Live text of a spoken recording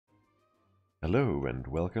Hello and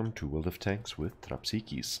welcome to World of Tanks with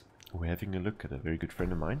Trapsikis. We're having a look at a very good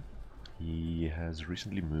friend of mine. He has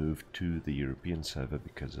recently moved to the European server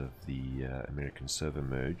because of the American server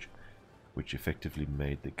merge, which effectively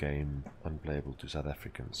made the game unplayable to South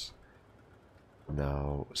Africans.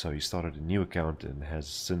 Now, so he started a new account and has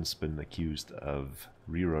since been accused of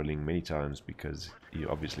re-rolling many times because he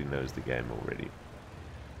obviously knows the game already.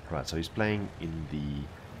 Right, so he's playing in the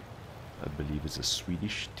I believe it's a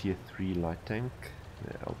Swedish tier 3 light tank,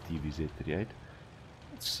 the LTVZ38.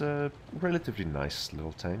 It's a relatively nice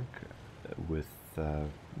little tank with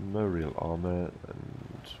no real armor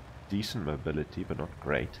and decent mobility, but not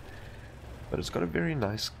great. But it's got a very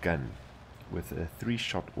nice gun with a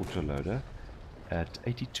 3-shot autoloader at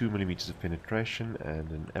 82mm of penetration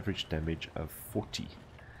and an average damage of 40.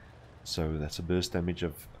 So that's a burst damage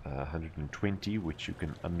of 120, which you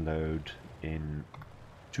can unload in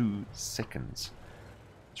 2 seconds.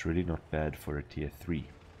 It's really not bad for a tier 3.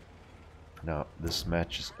 Now this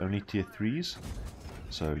match is only tier 3s,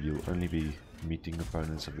 so you'll only be meeting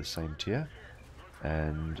opponents of the same tier,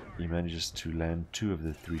 and he manages to land 2 of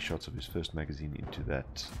the 3 shots of his first magazine into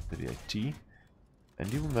that 38T,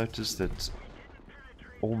 and you will notice that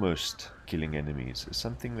almost killing enemies is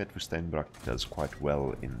something that WoestynBrak does quite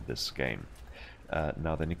well in this game.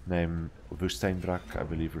 Now the nickname WoestynBrak I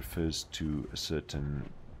believe refers to a certain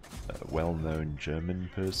well-known German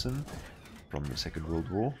person from the Second World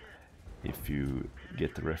War. If you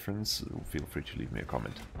get the reference, feel free to leave me a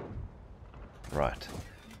comment. Right,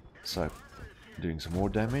 so doing some more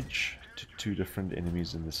damage to 2 different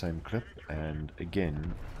enemies in the same clip, and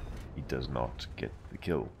again he does not get the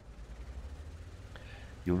kill.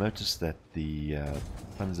 You'll notice that the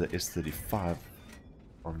Panzer S35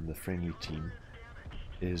 on the friendly team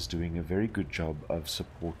is doing a very good job of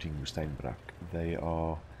supporting WoestynBrak. They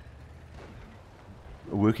are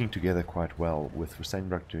working together quite well, with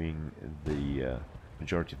WoestynBrak doing the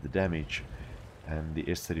majority of the damage and the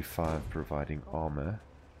S35 providing armor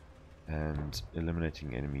and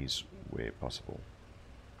eliminating enemies where possible.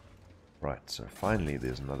 Right, so finally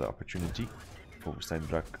there's another opportunity for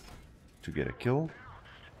WoestynBrak to get a kill,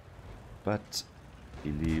 but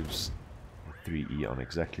he leaves 3E on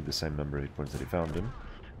exactly the same number of hit points that he found him,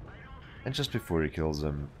 and just before he kills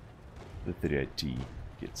him, the 38T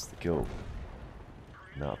gets the kill.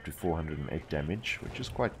 Now up to 408 damage, which is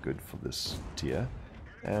quite good for this tier,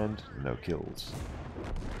 and no kills.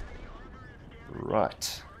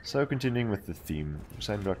 Right, so continuing with the theme,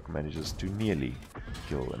 WoestynBrak manages to nearly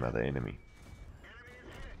kill another enemy.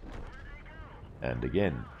 And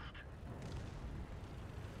again.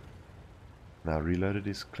 Now reloaded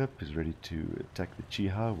his clip, he's ready to attack the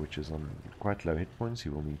Chiha, which is on quite low hit points. He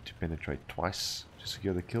will need to penetrate twice to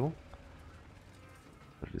secure the kill,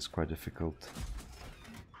 but it is quite difficult.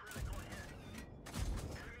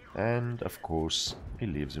 And of course he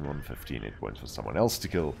leaves him on 15 hit points for someone else to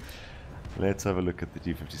kill. Let's have a look at the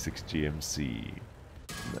T56 GMC.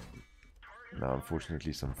 Now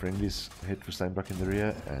unfortunately some friendlies hit WoestynBrak in the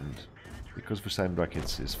rear, and because WoestynBrak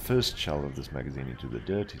hits his first shell of this magazine into the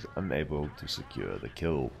dirt, he's unable to secure the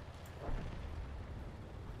kill.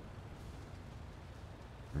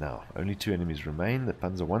 Now only 2 enemies remain, the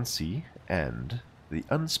Panzer 1C and the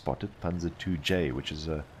unspotted Panzer 2J, which is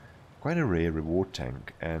quite a rare reward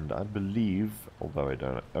tank, and I believe, although I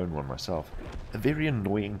don't own one myself, a very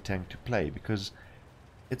annoying tank to play because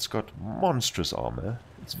it's got monstrous armor,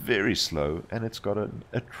 it's very slow, and it's got an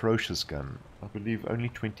atrocious gun. I believe only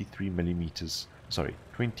 27mm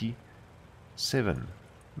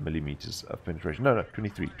of penetration. No,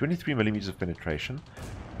 23mm of penetration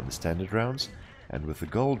on the standard rounds, and with the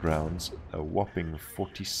gold rounds a whopping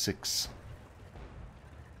 46,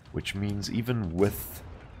 which means even with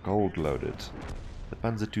gold loaded, the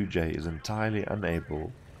Panzer 2J is entirely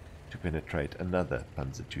unable to penetrate another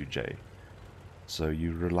Panzer 2J. So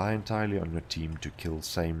you rely entirely on your team to kill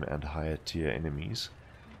same and higher tier enemies,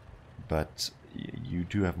 but you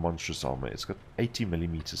do have monstrous armor. It's got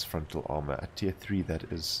 80mm frontal armor. At tier 3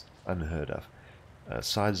 that is unheard of.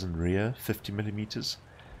 Sides and rear 50mm,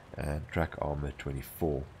 and track armor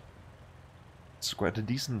 24. It's quite a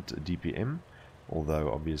decent DPM,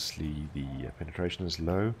 although obviously the penetration is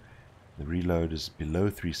low, the reload is below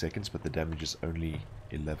 3 seconds, but the damage is only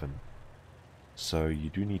 11. So you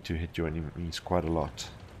do need to hit your enemies quite a lot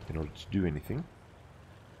in order to do anything.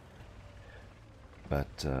 But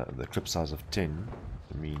the clip size of 10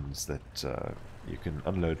 means that you can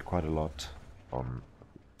unload quite a lot on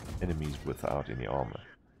enemies without any armor.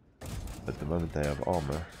 But the moment they have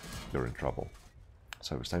armor, you're in trouble.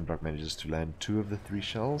 So WoestynBrak manages to land 2 of the 3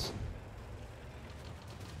 shells.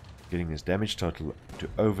 getting his damage total to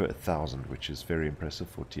over 1,000, which is very impressive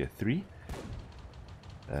for tier 3.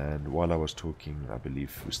 And while I was talking, I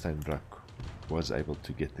believe WoestynBrak was able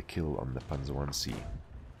to get the kill on the Panzer 1C.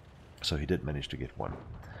 So he did manage to get one.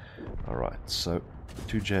 Alright, so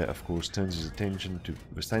 2J of course turns his attention to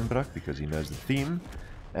WoestynBrak because he knows the theme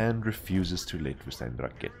and refuses to let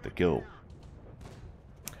WoestynBrak get the kill.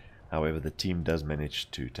 However, the team does manage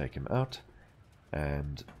to take him out,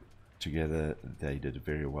 and together they did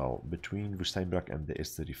very well. Between WoestynBrak and the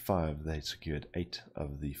S-35 they secured 8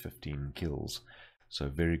 of the 15 kills. So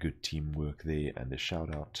very good teamwork there, and a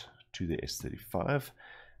shout out to the S-35.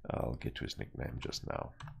 I'll get to his nickname just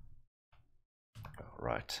now.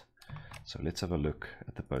 Alright, so let's have a look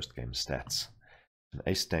at the post-game stats. An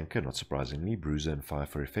ace tanker, not surprisingly, bruiser and fire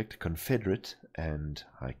for effect, Confederate and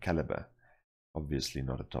high caliber. Obviously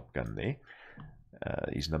not a top gun there.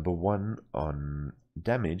 He's number 1 on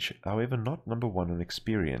damage, however not number 1 on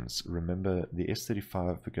experience. Remember, the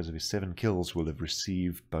S-35, because of his 7 kills, will have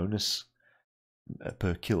received bonus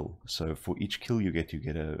per kill. So for each kill you get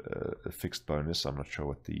a fixed bonus. I'm not sure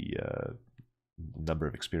what the number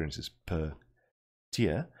of experience is per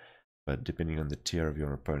tier, but depending on the tier of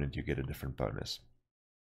your opponent you get a different bonus.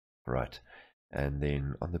 Right, and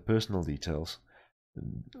then on the personal details,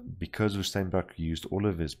 because WoestynBrak used all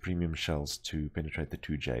of his premium shells to penetrate the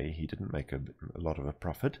 2J, he didn't make a lot of a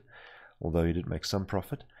profit, although he did make some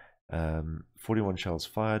profit. 41 shells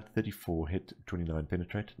fired, 34 hit, 29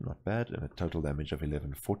 penetrated, not bad, and a total damage of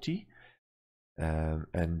 1140.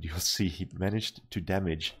 And you'll see he managed to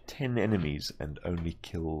damage 10 enemies and only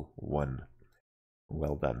kill 1.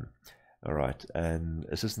 Well done. Alright, and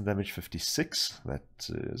assistant damage 56, that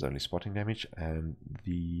is only spotting damage, and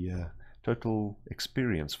the total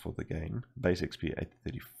experience for the game, base XP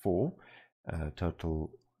 834,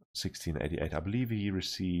 total 1688. I believe he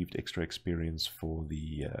received extra experience for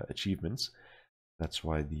the achievements. That's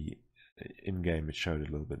why the in-game it showed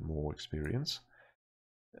a little bit more experience,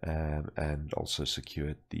 and also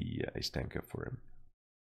secured the ace tanker for him.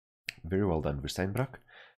 Very well done, WoestynBrak,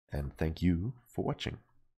 and thank you for watching.